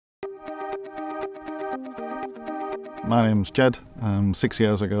My name's Jed. 6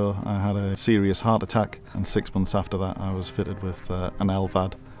 years ago I had a serious heart attack, and 6 months after that I was fitted with an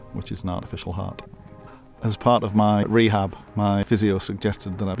LVAD, which is an artificial heart. As part of my rehab, my physio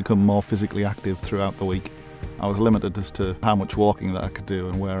suggested that I become more physically active throughout the week. I was limited as to how much walking that I could do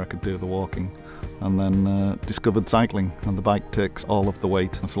and where I could do the walking, and then discovered cycling, and the bike takes all of the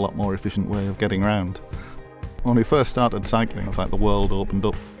weight. It's a lot more efficient way of getting around. When we first started cycling, it was like the world opened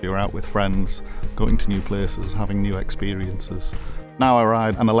up. You were out with friends, going to new places, having new experiences. Now I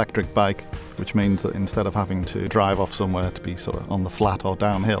ride an electric bike, which means that instead of having to drive off somewhere to be sort of on the flat or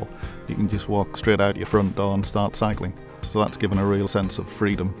downhill, you can just walk straight out your front door and start cycling. So that's given a real sense of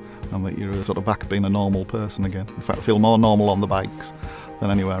freedom, and that you're sort of back being a normal person again. In fact, I feel more normal on the bikes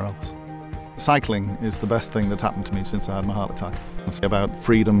than anywhere else. Cycling is the best thing that's happened to me since I had my heart attack. It's about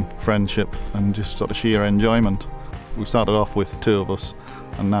freedom, friendship, and just sort of sheer enjoyment. We started off with 2 of us,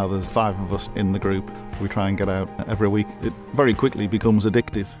 and now there's 5 of us in the group. We try and get out every week. It very quickly becomes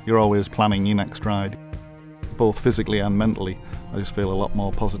addictive. You're always planning your next ride. Both physically and mentally, I just feel a lot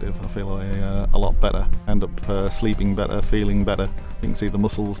more positive. I feel a lot better. End up sleeping better, feeling better. You can see the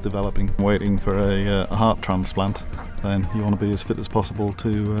muscles developing. Waiting for a heart transplant, then you want to be as fit as possible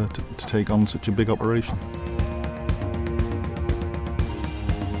to take on such a big operation.